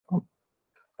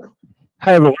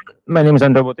Hi everyone, my name is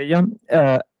Andrea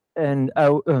Botella, and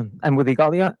I'm with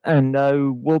Igalia, and I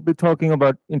will be talking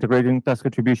about integrating task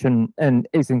attribution and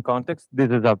AsyncContext.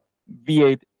 This is a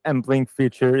V8 and Blink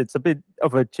feature. It's a bit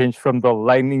of a change from the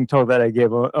lightning talk that I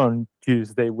gave on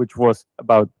Tuesday, which was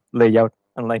about layout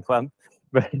and line clamp.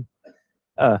 But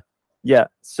uh, yeah,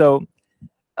 so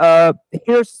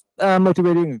here's a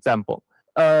motivating example.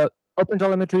 Uh,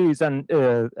 OpenTelemetry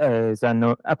is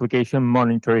an application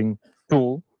monitoring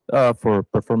tool for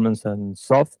performance and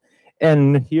soft.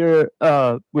 And here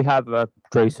we have a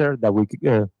tracer that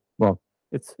well,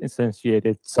 it's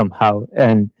instantiated somehow.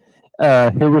 And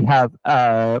here we have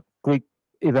a click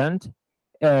event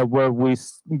where we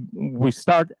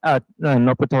start at an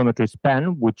OpenTelemetry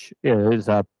span, which is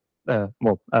a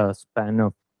span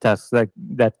of tasks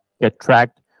that get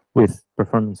tracked with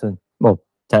performance and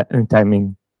and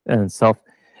timing and stuff.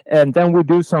 And then we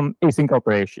do some async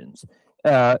operations.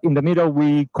 In the middle,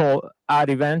 we call add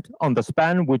event on the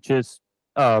span, which is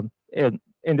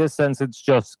in this sense, it's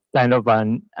just kind of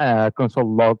an console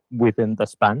log within the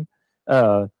span,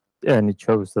 and it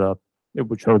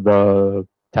would show the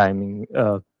timing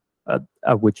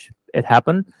at which it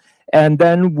happened. And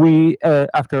then we,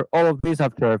 after all of this,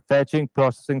 after fetching,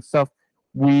 processing stuff,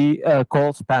 we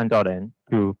call span.n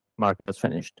to mark it as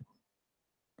finished.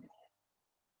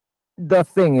 The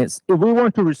thing is, if we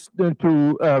want to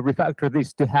refactor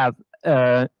this to have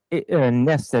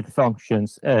nested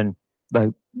functions and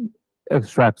like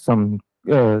extract some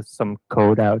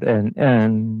code out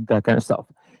and that kind of stuff,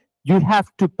 you have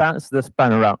to pass the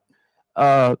span around.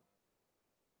 That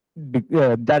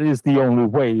is the only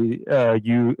way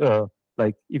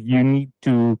like if you need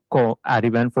to call add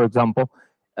event, for example,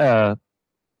 there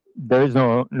is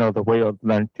no other way of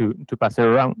learn to pass it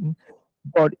around.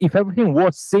 But if everything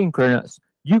was synchronous,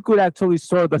 you could actually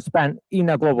store the span in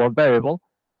a global variable,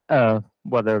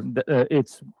 whether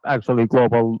it's actually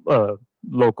global,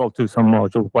 local to some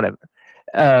module, whatever.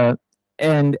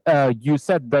 And you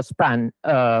set the span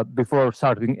before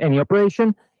starting any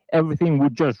operation. Everything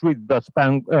would just read the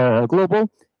span global,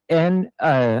 and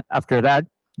after that,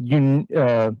 you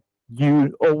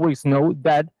always know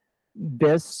that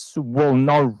this will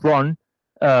not run.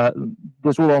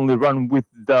 This will only run with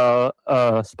the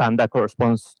span that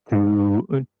corresponds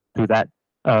to that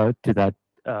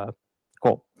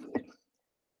call.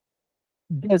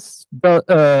 This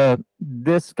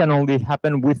can only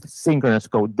happen with synchronous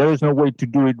code. There is no way to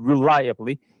do it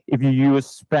reliably if you use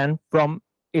span from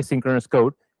asynchronous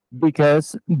code,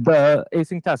 because the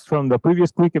async task from the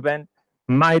previous click event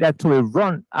might actually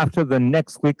run after the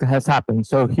next click has happened.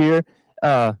 So here,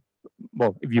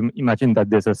 well, if you imagine that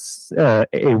this is a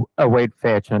wait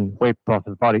fetch and wait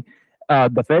process body,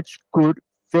 the fetch could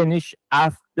finish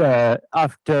after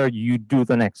you do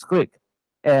the next click,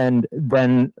 and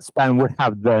then span would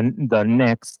have the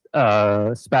next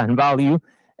span value,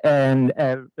 and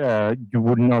you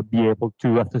would not be able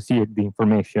to associate the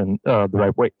information the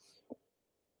right way.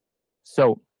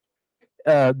 So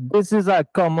this is a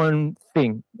common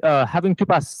thing. Having to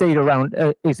pass state around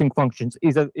async functions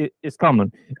is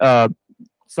common.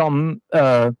 Some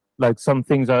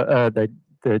things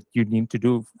that you need to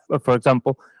do, for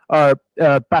example, are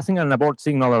passing an abort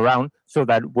signal around, so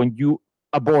that when you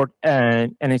abort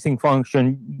an async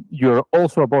function, you're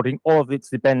also aborting all of its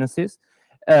dependencies.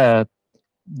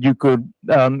 You could,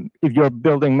 if you're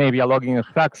building maybe a logging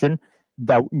abstraction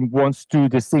that wants to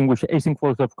distinguish async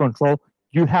flows of control,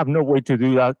 you have no way to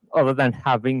do that other than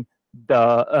having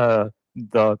the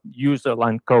user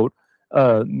line code,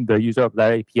 the user of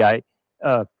that API,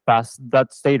 pass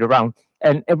that state around,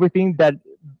 and everything that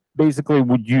basically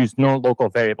would use non-local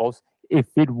variables if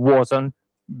it wasn't,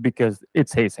 because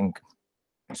it's async.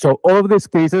 So all of these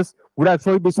cases would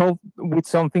actually be solved with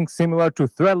something similar to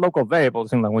thread local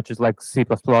variables in languages like C++,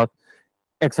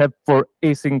 except for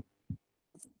async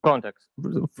context,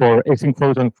 for async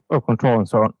flows of control and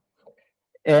so on.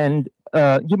 And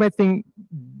you might think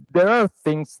there are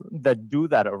things that do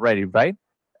that already, right?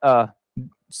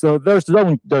 So there's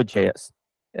zone.js.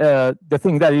 The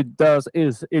thing that it does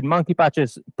is it monkey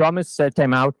patches promise, set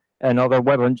timeout, and other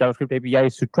web and JavaScript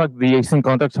APIs to track the async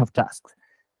context of tasks.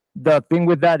 The thing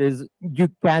with that is you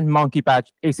can't monkey patch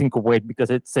async await because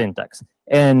it's syntax.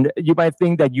 And you might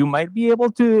think that you might be able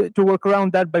to work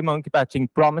around that by monkey patching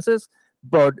promises,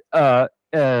 but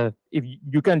if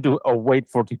you can do await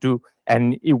 42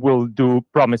 and it will do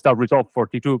promise.result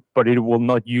 42, but it will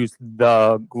not use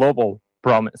the global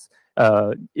promise.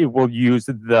 It will use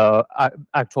the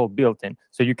actual built-in,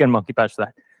 so you can monkey patch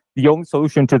that. The only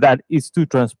solution to that is to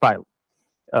transpile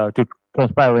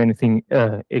anything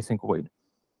async await.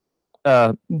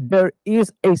 there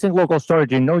is async local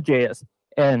storage in Node.js,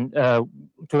 and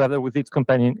together with its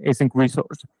companion async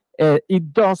resource,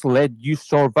 it does let you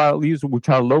store values which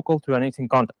are local to an async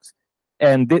context.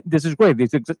 And this is great.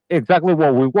 This is exactly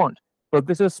what we want. But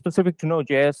this is specific to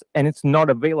Node.js, and it's not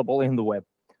available in the web.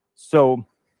 So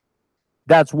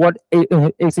that's what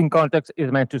AsyncContext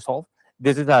is meant to solve.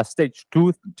 This is a stage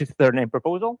 2 to name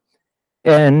proposal.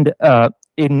 And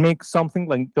it makes something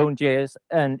like Node.js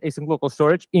and async local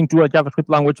storage into a JavaScript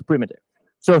language primitive.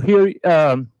 So here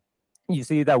you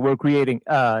see that we're creating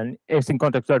an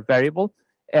AsyncContext variable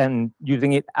and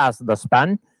using it as the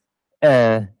span.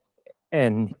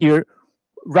 And here,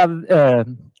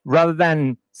 rather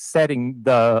than setting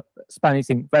the span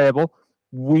async variable,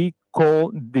 we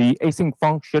call the async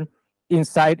function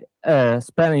inside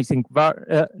span async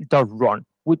dot run,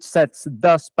 which sets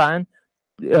the span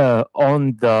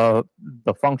on the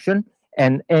function,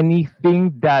 and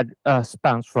anything that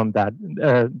spans from that,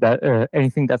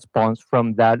 anything that spawns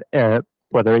from that,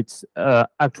 whether it's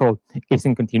actual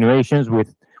async continuations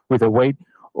with a wait,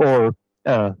 or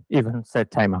even set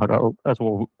timeout, as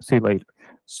we'll see later.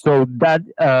 So that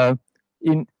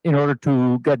in order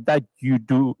to get that, you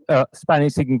do span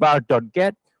async var dot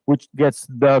get, which gets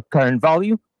the current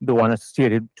value, the one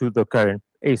associated to the current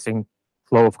async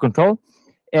flow of control,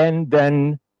 and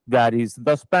then that is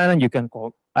the span, and you can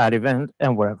call add event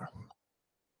and whatever.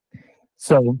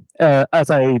 So as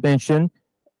I mentioned,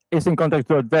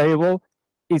 AsyncContext variable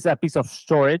is a piece of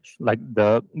storage, like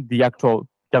the actual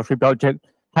JavaScript object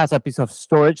has a piece of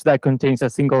storage that contains a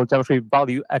single JavaScript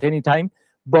value at any time,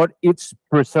 but it's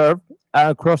preserved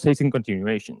across async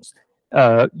continuations.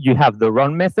 You have the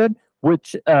run method,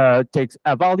 which takes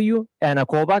a value and a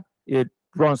callback. It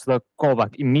runs the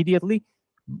callback immediately,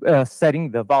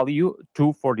 setting the value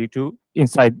to 42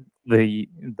 inside the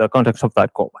context of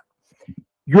that callback.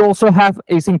 You also have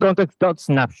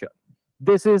AsyncContext.snapshot.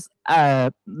 This is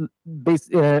at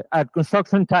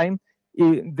construction time.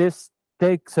 This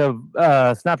takes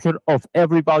a snapshot of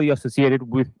every value associated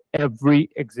with every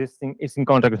existing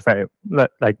AsyncContext variable,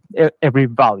 like every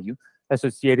value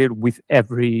associated with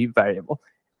every variable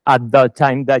at the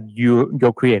time that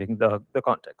you're creating the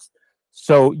context.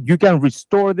 So you can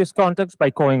restore this context by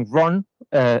calling run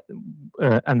and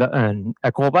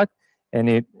a callback, and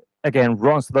it again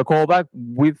runs the callback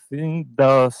within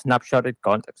the snapshotted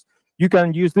context. You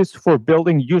can use this for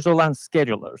building userland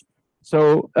schedulers.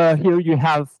 So here you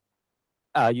have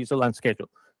a userland schedule.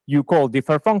 You call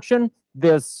defer function.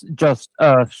 This just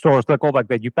stores the callback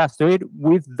that you passed to it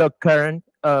with the current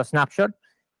snapshot.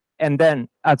 And then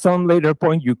at some later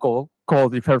point, you call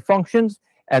defer functions,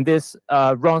 and this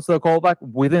runs the callback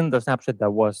within the snapshot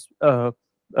that was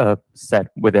set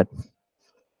with it.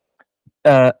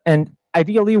 And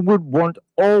ideally, we would want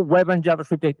all web and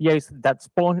JavaScript APIs that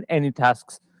spawn any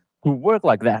tasks to work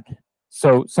like that.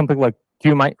 So something like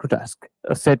queue_microtask,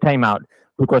 a set timeout,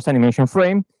 request animation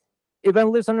frame. Event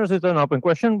listeners is an open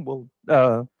question.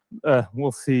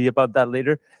 We'll see about that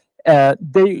later.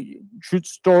 They should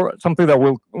store something that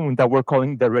we're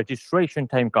calling the registration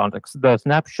time context, the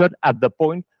snapshot at the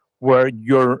point where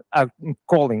you're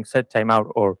calling set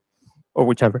timeout or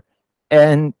whichever,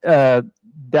 and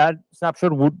that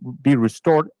snapshot would be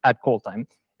restored at call time.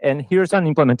 And here's an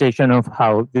implementation of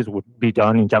how this would be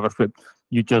done in JavaScript.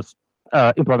 You just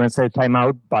implement set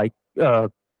timeout by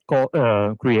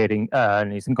creating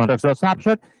an AsyncContext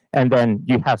snapshot, and then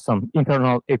you have some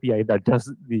internal API that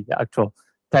does the actual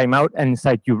timeout, and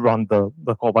inside you run the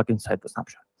callback inside the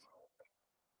snapshot.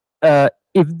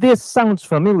 If this sounds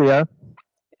familiar,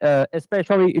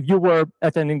 especially if you were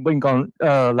attending BlinkOn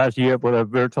last year, whether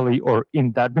virtually or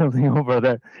in that building over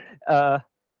there,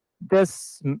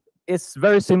 this is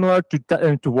very similar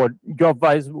to what Job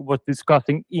Weiss was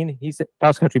discussing in his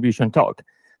task attribution talk.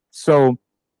 So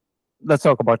let's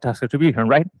talk about task attribution,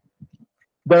 right?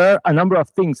 There are a number of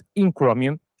things in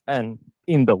Chromium and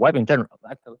in the web in general,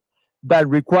 actually, that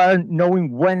require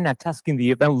knowing when a task in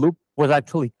the event loop was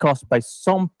actually caused by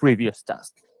some previous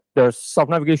task. There's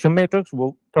self-navigation metrics.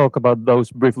 We'll talk about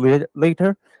those briefly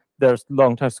later. There's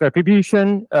long task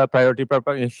attribution, priority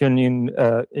propagation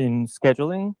in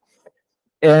scheduling.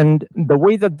 And the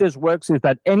way that this works is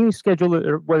that any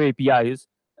scheduler web APIs,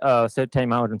 set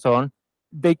timeout and so on,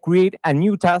 they create a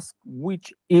new task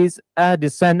which is a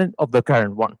descendant of the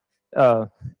current one.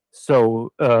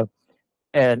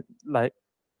 And like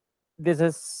this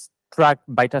is tracked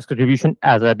by task attribution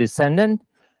as a descendant,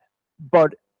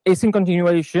 but async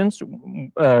continuations,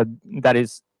 that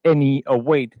is any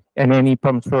await and any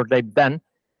promise for date then,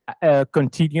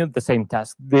 continue the same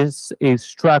task. This is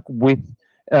tracked with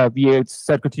V8's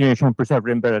set continuation preserved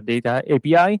embedded data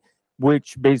API,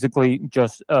 which basically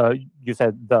just you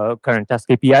said the current task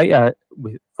API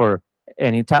for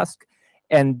any task,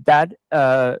 and that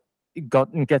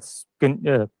gets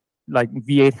like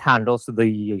V8 handles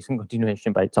the async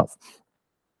continuation by itself.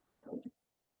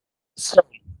 So,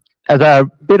 as a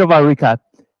bit of a recap,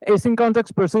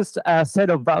 AsyncContext persists a set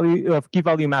of key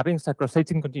value mappings across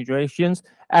async continuations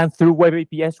and through web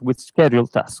APIs with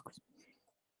scheduled tasks.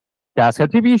 Task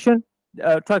attribution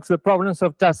tracks the provenance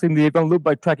of tasks in the event loop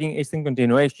by tracking async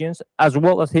continuations, as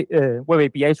well as web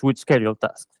APIs with scheduled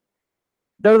tasks.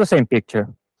 They're the same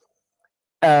picture.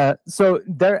 So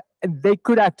they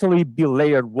could actually be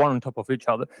layered one on top of each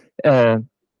other.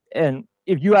 And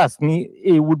if you ask me,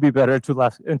 it would be better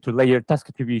to layer task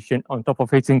attribution on top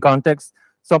of AsyncContext.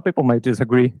 Some people might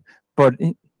disagree, but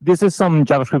this is some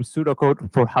JavaScript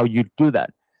pseudocode for how you do that.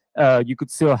 You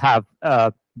could still have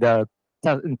the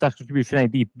task attribution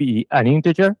ID be an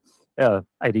integer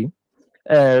ID,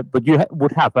 but you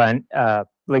would have an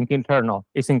Blink internal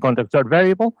AsyncContext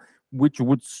variable, which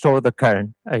would store the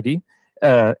current ID.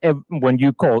 When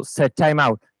you call set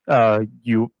timeout,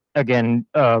 you again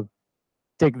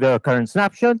take the current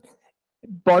snapshot,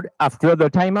 but after the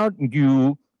timeout,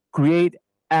 you create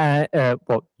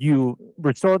you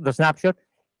restore the snapshot,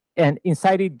 and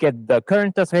inside it get the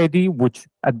current task ID, which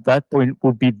at that point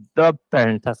would be the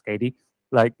parent task ID.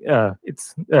 Like you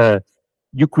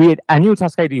create a new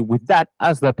task ID with that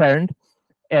as the parent,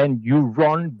 and you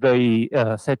run the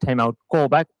set timeout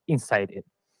callback inside it,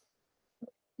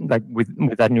 like with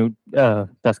that new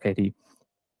task ID.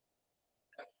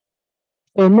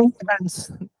 In most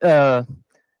events,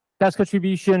 task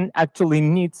attribution actually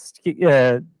needs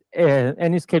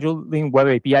any scheduling web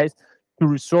APIs to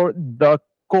restore the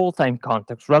call time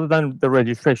context rather than the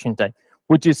registration time,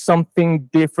 which is something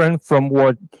different from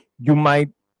what you might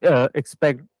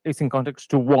expect AsyncContext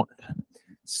to want.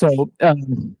 So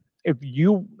if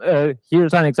you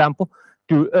here's an example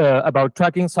about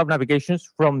tracking sub-navigations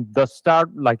from the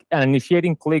start, like an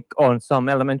initiating click on some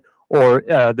element, or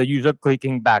the user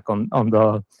clicking back on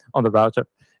the browser.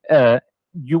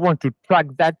 You want to track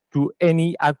that to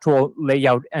any actual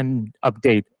layout and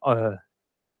update,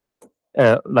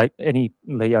 like any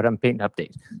layout and paint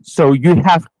update. So you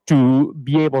have to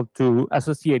be able to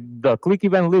associate the click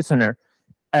event listener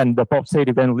and the pop state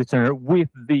event listener with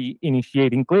the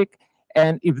initiating click.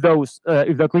 And if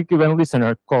the click event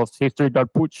listener calls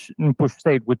history.push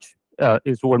state, which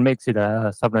is what makes it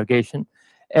a subnavigation,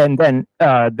 and then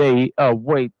they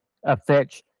wait a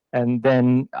fetch, and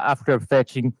then after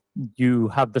fetching, you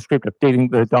have the script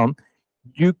updating the DOM.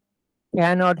 You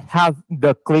cannot have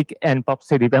the click and pop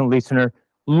state event listener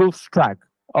lose track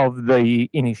of the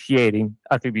initiating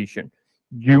attribution.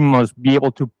 You must be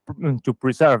able to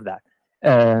preserve that.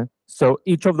 So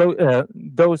each of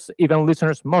those event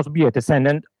listeners must be a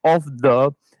descendant of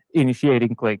the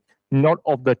initiating click, not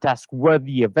of the task where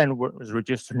the event was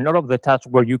registered, not of the task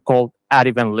where you call add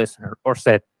event listener or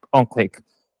set on click.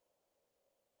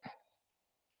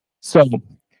 So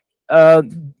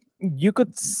you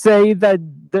could say that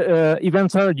the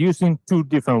events are used in two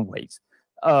different ways.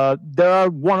 There are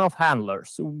one-off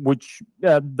handlers, which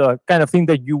the kind of thing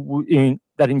that in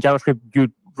JavaScript you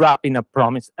wrap in a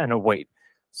promise and a wait.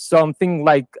 Something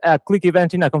like a click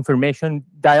event in a confirmation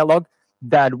dialog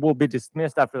that will be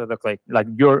dismissed after the click. Like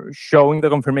you're showing the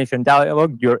confirmation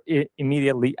dialog, you're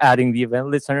immediately adding the event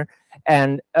listener,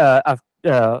 and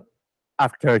after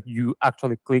you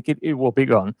actually click it, it will be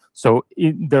gone. So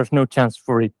there's no chance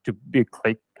for it to be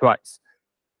clicked twice.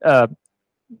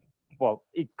 Well,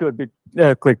 it could be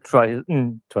clicked twice,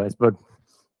 but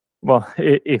well,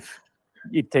 if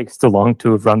it takes too long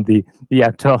to run the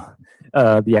actual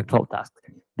task.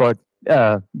 But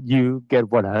you get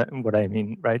what I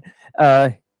mean, right?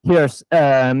 Here's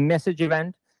a message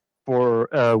event for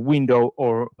window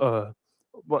or for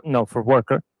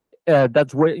worker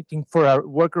that's waiting for a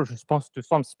worker's response to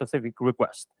some specific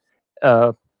request.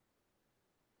 So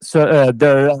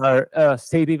there are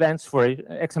state events for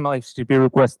XML HTTP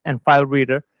request and file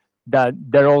reader that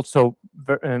they're also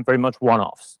very much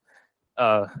one-offs.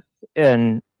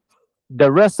 And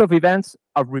the rest of events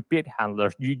are repeat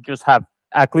handlers. You just have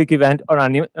a click event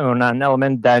on an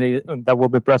element that will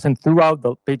be present throughout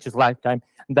the page's lifetime.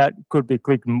 That could be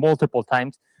clicked multiple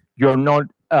times. You're not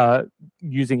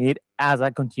using it as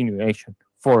a continuation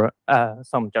for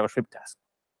some JavaScript task.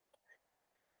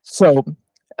 So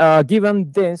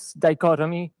given this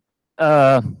dichotomy,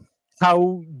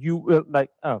 how you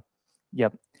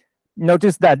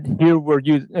notice that here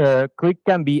we're click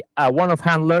can be a one-off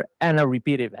handler and a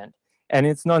repeat event, and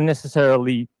it's not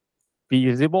necessarily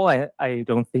feasible, I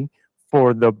don't think,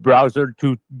 for the browser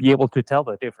to be able to tell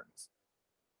the difference.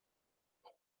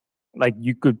 like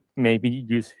you could maybe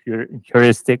use your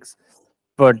heuristics,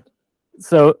 but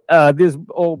so this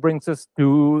all brings us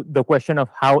to the question of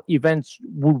how events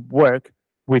would work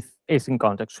with async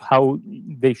context, how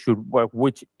they should work,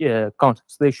 which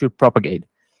context they should propagate.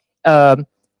 Um,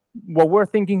 what we're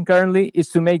thinking currently is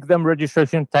to make them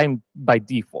registration time by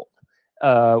default,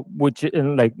 which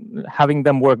like having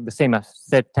them work the same as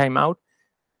set timeout.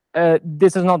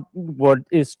 This is not what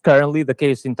is currently the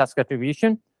case in task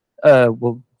attribution.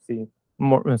 We'll see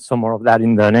some more of that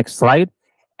in the next slide.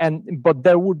 But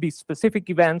there would be specific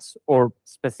events or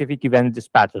specific event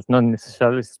dispatchers, not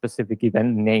necessarily specific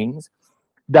event names,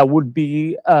 that would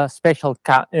be a special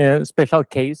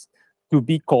case to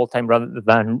be call time rather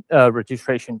than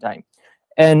registration time.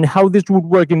 And how this would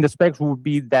work in the specs would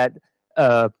be that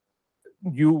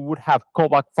you would have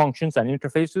callback functions and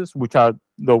interfaces, which are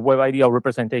the web ideal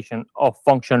representation of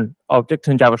function objects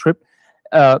in JavaScript.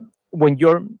 When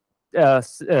you're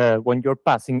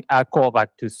passing a callback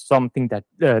to something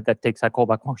that takes a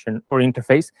callback function or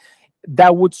interface,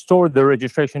 that would store the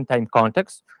registration time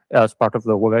context as part of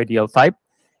the web ideal type.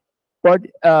 But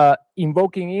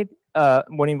invoking it,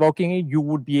 when invoking it, you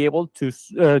would be able to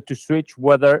switch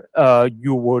whether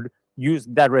you would use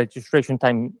that registration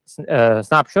time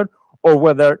snapshot or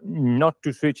whether not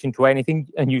to switch into anything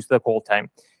and use the call time.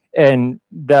 And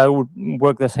that would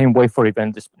work the same way for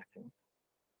event dispatching.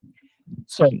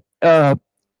 So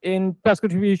in task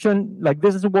attribution, like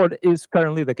this is what is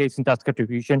currently the case in task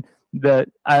attribution that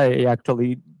I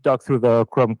actually dug through the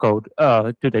Chrome code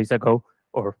 2 days ago,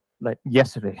 or like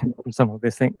yesterday, some of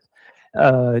these things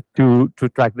to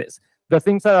track this. The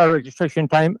things that are registration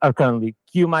time are currently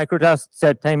queue microtask,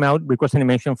 set timeout, request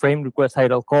animation frame, request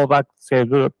idle callback,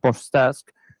 schedule post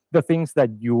task, the things that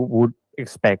you would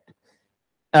expect.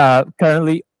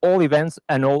 Currently, all events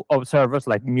and all observers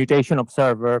like mutation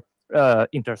observer,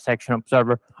 intersection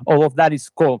observer, all of that is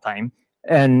call time.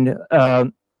 And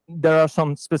there are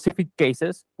some specific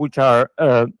cases which are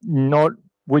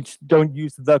which don't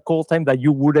use the call time that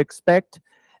you would expect.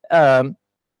 For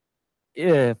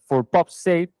pop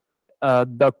state,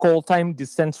 the call time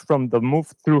descends from the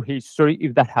move through history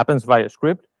if that happens via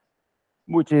script,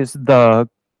 which is the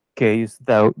case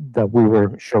that we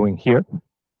were showing here.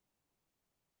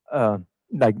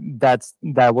 Like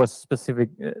that was specific.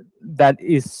 That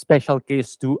is special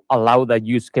case to allow that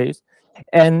use case.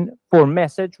 And for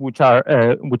message, which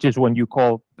is when you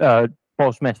call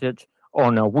post message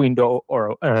on a window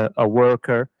or a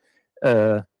worker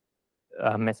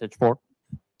message for.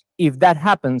 If that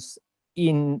happens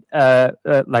in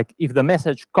like if the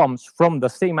message comes from the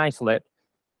same isolate,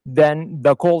 then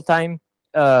the call time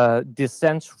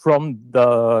descends from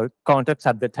the context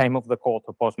at the time of the call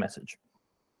to post message.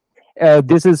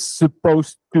 This is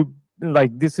supposed to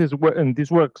this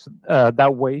works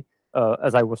that way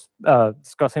as I was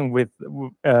discussing with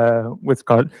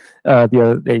Scott the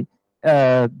other day.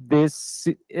 This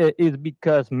is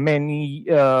because many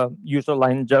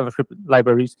user-line JavaScript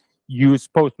libraries use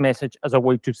post message as a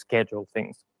way to schedule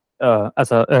things.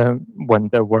 When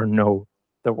there was no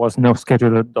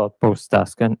scheduler.post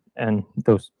task and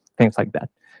those things like that.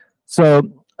 So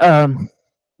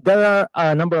there are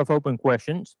a number of open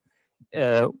questions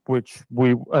which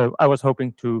I was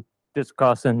hoping to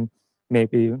discuss and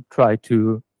maybe try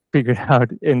to figure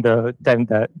out in the time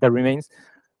that remains.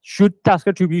 Should task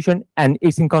attribution and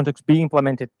AsyncContext be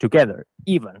implemented together?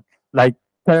 Even like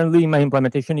currently, my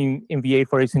implementation in V8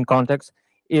 for AsyncContext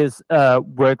is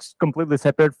works completely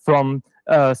separate from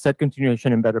set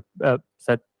continuation and better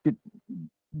set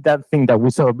that thing that we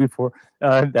saw before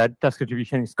that task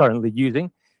attribution is currently using,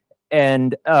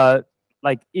 and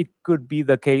like it could be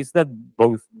the case that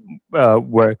both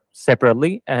work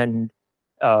separately, and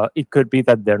it could be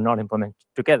that they're not implemented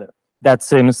together. That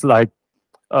seems like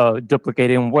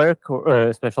duplicating work, or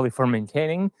especially for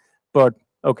maintaining. But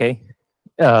okay,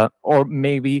 or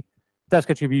maybe task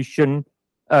attribution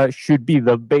should be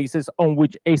the basis on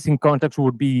which AsyncContext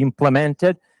would be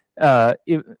implemented.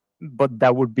 But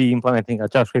that would be implementing a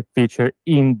JavaScript feature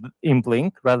in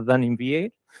Blink rather than in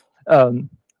V8.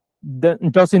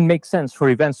 That doesn't make sense for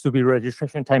events to be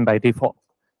registration time by default.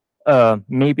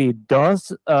 Maybe it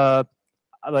does.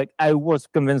 Like I was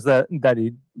convinced that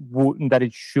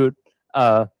it should.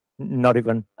 Not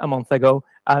even a month ago.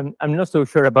 I'm not so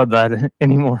sure about that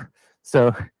anymore.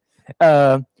 So,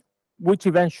 which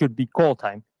event should be call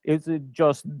time? Is it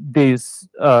just these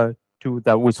two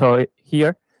that we saw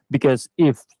here? Because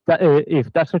if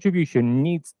task attribution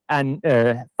needs and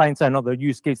finds another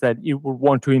use case that you would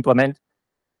want to implement,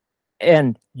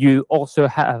 and you also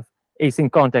have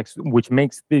AsyncContext, which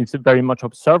makes this very much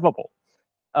observable,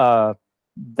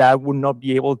 that would not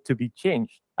be able to be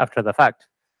changed after the fact.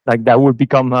 Like that would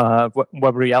become a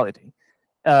web reality.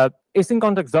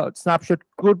 AsyncContext.snapshot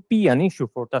could be an issue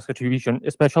for task attribution,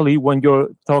 especially when you're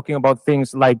talking about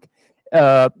things like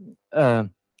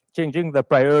changing the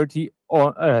priority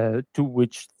on to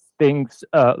which things,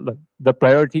 the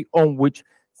priority on which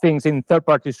things in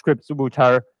third-party scripts which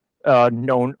are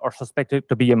known or suspected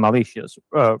to be a malicious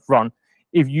run.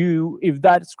 If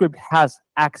that script has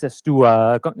access to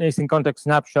a AsyncContext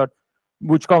snapshot,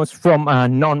 which comes from a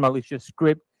non-malicious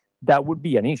script, that would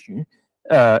be an issue.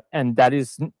 And that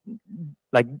is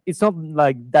like, it's not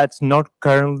like that's not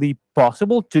currently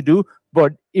possible to do,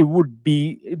 but it would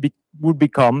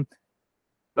become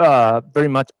very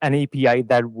much an API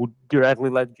that would directly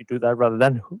let you do that rather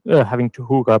than having to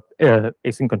hook up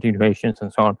async continuations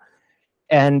and so on.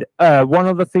 And one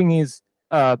other thing is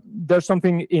there's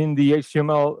something in the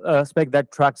HTML spec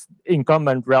that tracks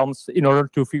incumbent realms in order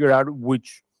to figure out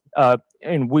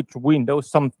in which window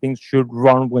some things should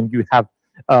run when you have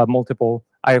multiple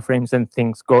iframes and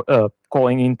things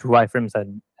calling into iframes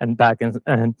and back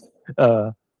and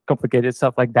complicated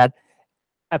stuff like that.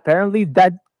 Apparently,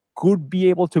 that could be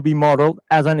able to be modeled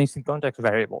as an async context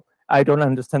variable. I don't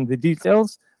understand the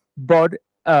details, but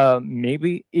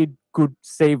maybe it could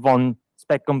save on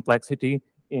spec complexity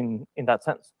in that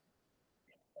sense.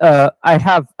 I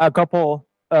have a couple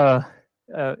I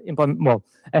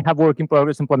have work in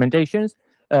progress implementations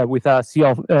with a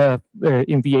CL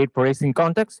in V8 for async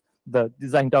context. The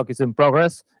design doc is in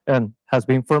progress and has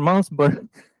been for months, but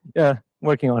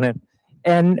working on it.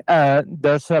 And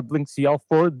there's a BlinkCL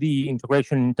for the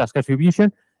integration in task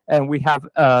attribution, and we have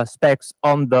specs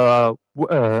on the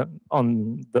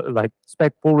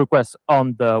spec pull requests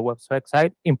on the web spec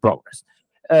side in progress.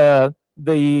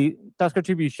 The task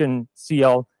attribution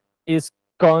CL is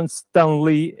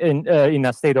constantly in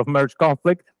a state of merge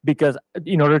conflict, because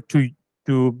in order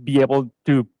to be able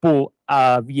to pull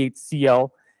a V8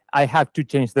 CL, I have to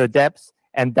change the depths,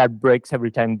 and that breaks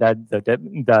every time that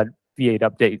that V8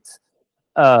 updates.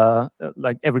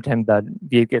 Like every time that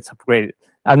V8 gets upgraded.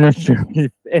 I'm not sure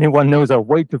if anyone knows a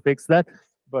way to fix that,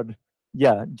 but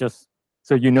yeah, just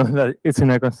so you know that it's in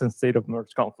a constant state of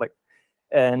merge conflict.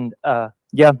 And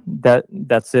yeah,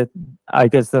 that's it. I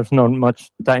guess there's not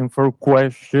much time for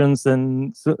questions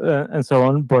and so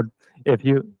on. But if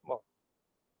you, well,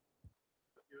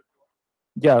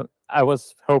 yeah, I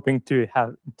was hoping to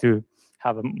have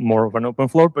more of an open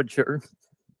floor, but sure.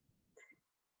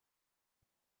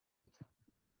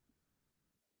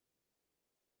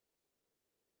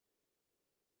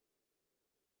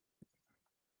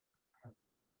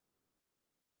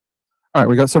 All right,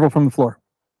 we got several from the floor.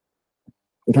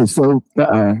 Okay, so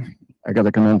I got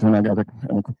a comment and I got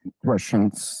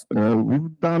questions.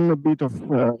 We've done a bit of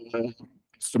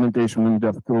instrumentation in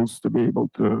DevTools to be able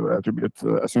to attribute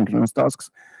asynchronous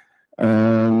tasks.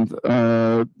 And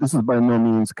this is by no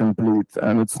means complete.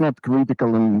 And it's not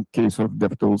critical in case of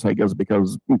DevTools, I guess,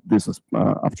 because this is,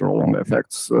 after all, only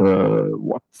affects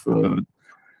what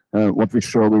we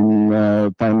show in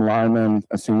timeline and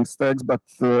async stacks, but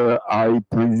I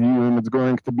presume it's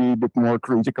going to be a bit more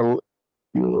critical.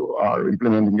 You are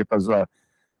implementing it as a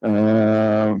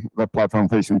the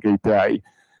platform-facing API.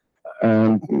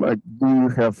 And do you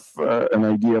have an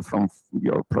idea from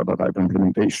your prototype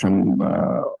implementation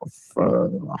of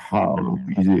how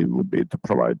easy it would be to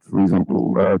provide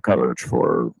reasonable coverage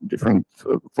for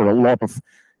for a lot of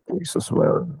cases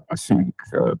where async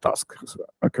tasks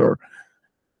occur?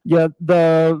 Yeah,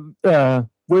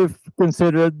 we've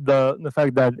considered the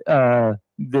fact that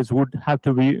this would have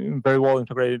to be very well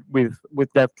integrated with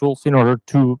DevTools in order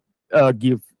to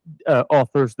give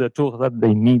authors the tools that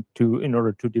they need to in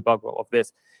order to debug all of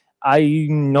this.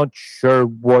 I'm not sure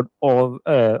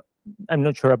I'm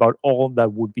not sure about all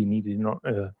that would be needed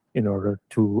in order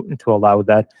to allow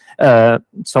that.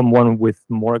 Someone with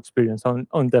more experience on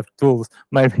DevTools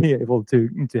might be able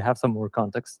to have some more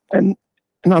context. And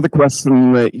another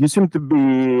question, you seem to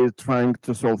be trying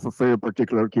to solve a very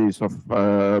particular case of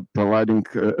providing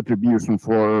attribution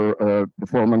for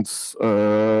performance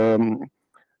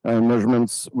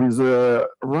measurements with a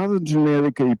rather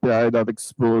generic API that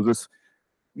exposes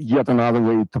yet another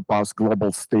way to pass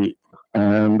global state.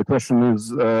 And the question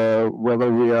is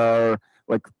whether we are,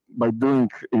 like, by doing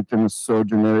it in a so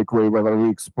generic way, whether we're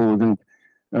exposing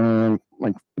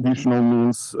like additional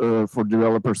means for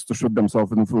developers to shoot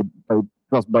themselves in the foot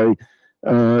just by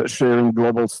sharing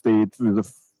global state with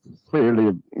a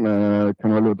fairly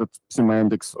convoluted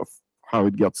semantics of how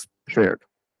it gets shared.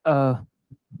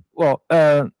 Well,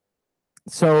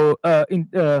 so in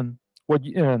what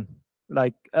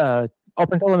like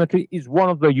OpenTelemetry is one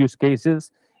of the use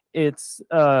cases. It's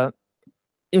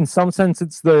in some sense,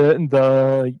 it's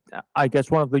the I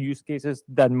guess one of the use cases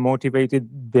that motivated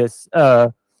this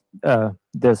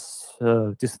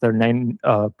this third name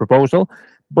proposal,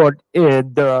 but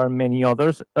there are many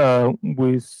others.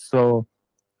 We saw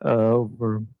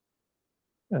over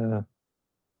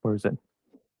where is it?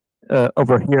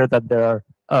 Over here that there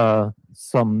are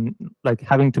some, like,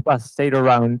 having to pass state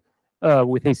around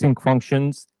with async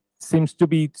functions seems to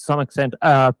be to some extent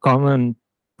a common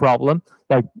problem.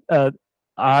 Like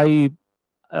I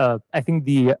think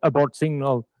the abort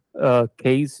signal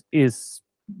case is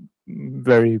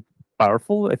very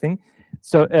powerful, I think.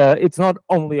 So it's not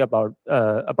only about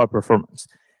performance.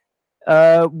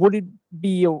 Would it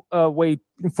be a way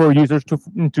for users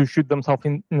to shoot themselves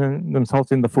in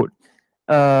the foot?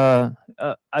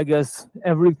 I guess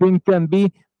everything can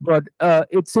be, but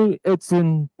it's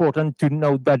important to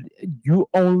note that you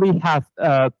only have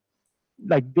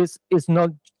like, this is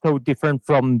not so different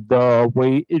from the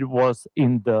way it was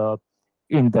in the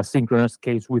synchronous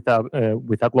case with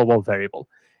a global variable.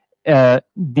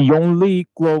 The only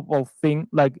global thing,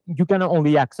 like, you can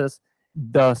only access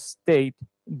the state,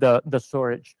 the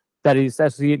storage that is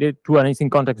associated to an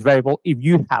async context variable if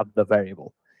you have the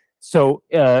variable. So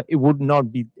it would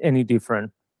not be any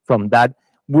different from that.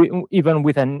 Even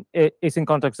with an async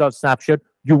context.snapshot,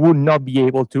 you would not be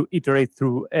able to iterate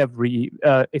through every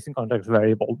async context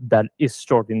variable that is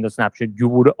stored in the snapshot. You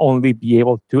would only be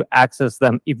able to access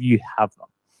them if you have them.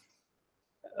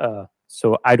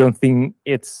 So I don't think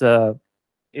it's a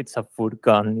foot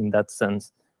gun in that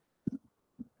sense.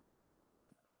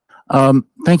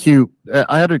 Thank you.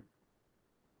 I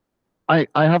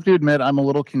have to admit, I'm a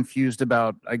little confused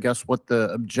about, I guess, what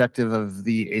the objective of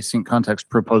the async context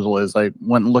proposal is. I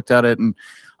went and looked at it, and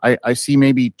I see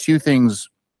maybe two things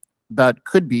that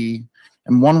could be,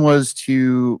 and one was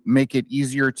to make it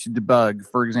easier to debug.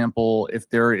 For example, if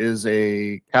there is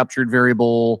a captured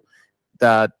variable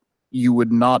that you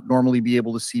would not normally be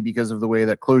able to see because of the way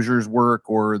that closures work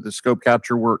or the scope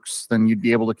capture works, then you'd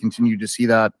be able to continue to see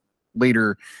that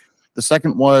later. The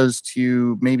second was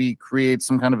to maybe create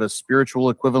some kind of a spiritual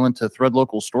equivalent to thread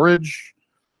local storage.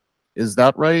 Is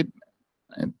that right?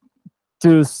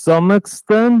 To some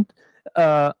extent,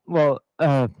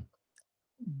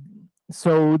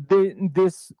 so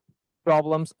these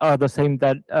problems are the same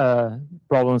that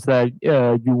problems that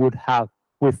you would have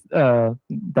with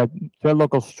that thread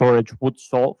local storage would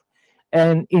solve,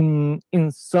 and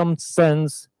in some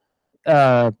sense,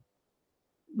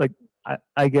 like,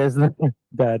 I guess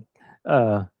that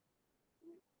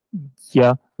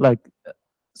yeah, like,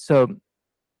 so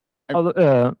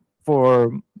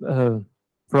for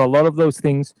a lot of those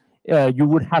things, you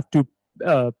would have to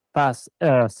pass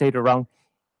state around,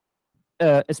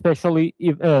 especially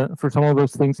if for some of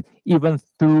those things, even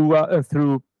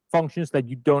through functions that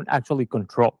you don't actually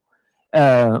control.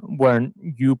 When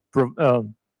you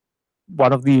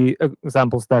one of the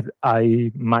examples that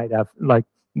I might have, like,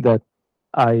 that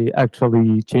I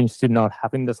actually changed to not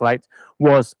having the slides,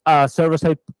 was a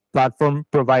server-side platform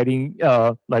providing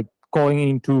like, calling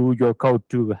into your code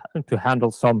to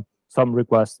handle some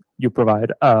requests you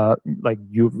provide, like,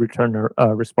 you return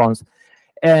a response,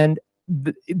 and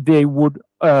they would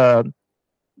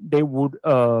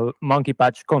monkey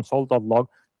patch console.log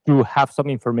to have some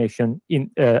information in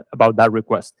about that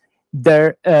request.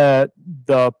 There,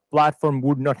 the platform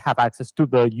would not have access to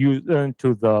the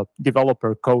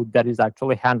developer code that is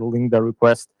actually handling the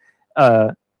request.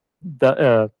 The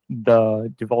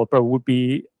developer would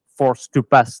be forced to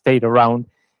pass state around,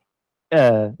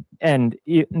 and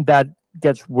that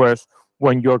gets worse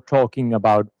when you're talking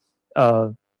about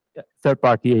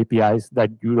third-party APIs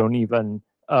that you don't even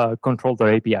control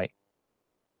their API.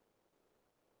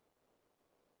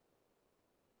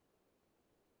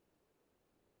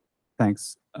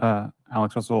 Thanks.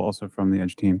 Alex Russell, also from the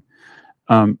Edge team.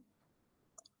 Have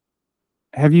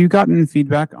you gotten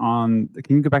feedback on,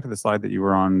 can you go back to the slide that you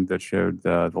were on that showed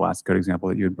the last code example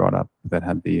that you had brought up that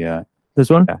had the...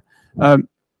 this one? Yeah.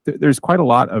 There's quite a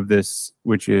lot of this,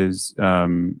 which is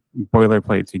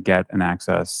boilerplate to get and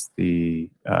access the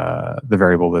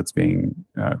variable that's being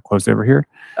closed over here.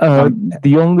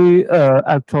 The only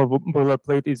actual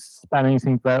boilerplate is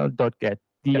span_async.get.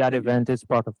 The add event is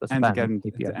part of the span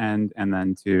API. And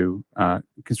then to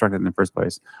construct it in the first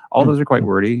place. All those are quite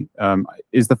wordy.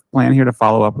 Is the plan here to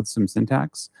follow up with some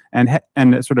syntax? And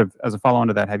sort of as a follow-on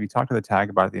to that, have you talked to the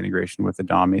tag about the integration with the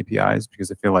DOM APIs?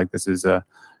 Because I feel like this is a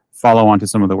follow-on to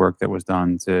some of the work that was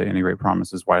done to integrate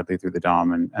promises widely through the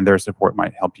DOM, and their support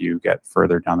might help you get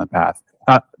further down the path.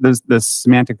 The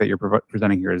semantic that you're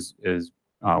presenting here is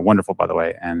wonderful, by the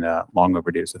way, and long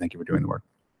overdue, so thank you for doing the work.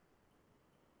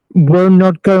 We're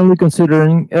not currently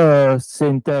considering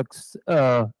syntax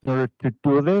in order to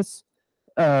do this.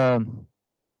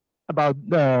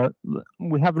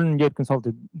 We haven't yet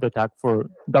consulted the tag for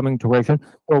DOM integration.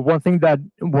 But one thing that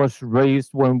was raised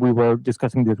when we were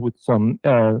discussing this with some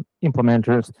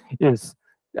implementers is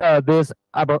this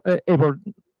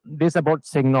abort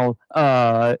signal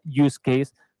use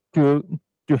case to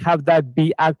have that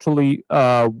be actually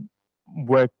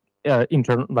work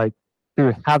like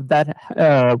to have that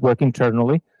work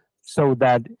internally, so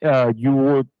that you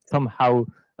would somehow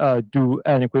do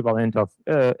an equivalent of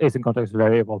AsyncContext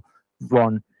variable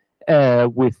run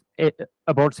with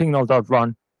abort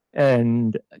signal.run,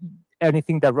 and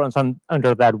anything that runs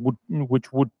under that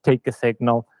which would take a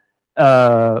signal,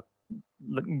 so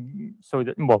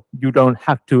that, well, you don't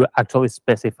have to actually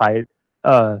specify it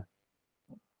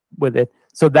with it.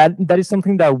 So that is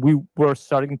something that we were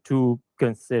starting to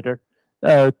consider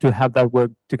to have that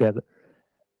work together.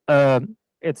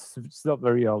 It's still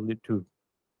very early to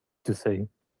say,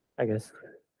 I guess.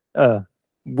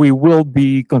 We will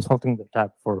be consulting the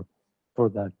tab for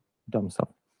that dumb stuff.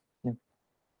 Yeah.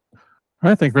 All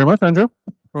right, thank you very much, Andrew.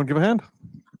 Everyone give a hand.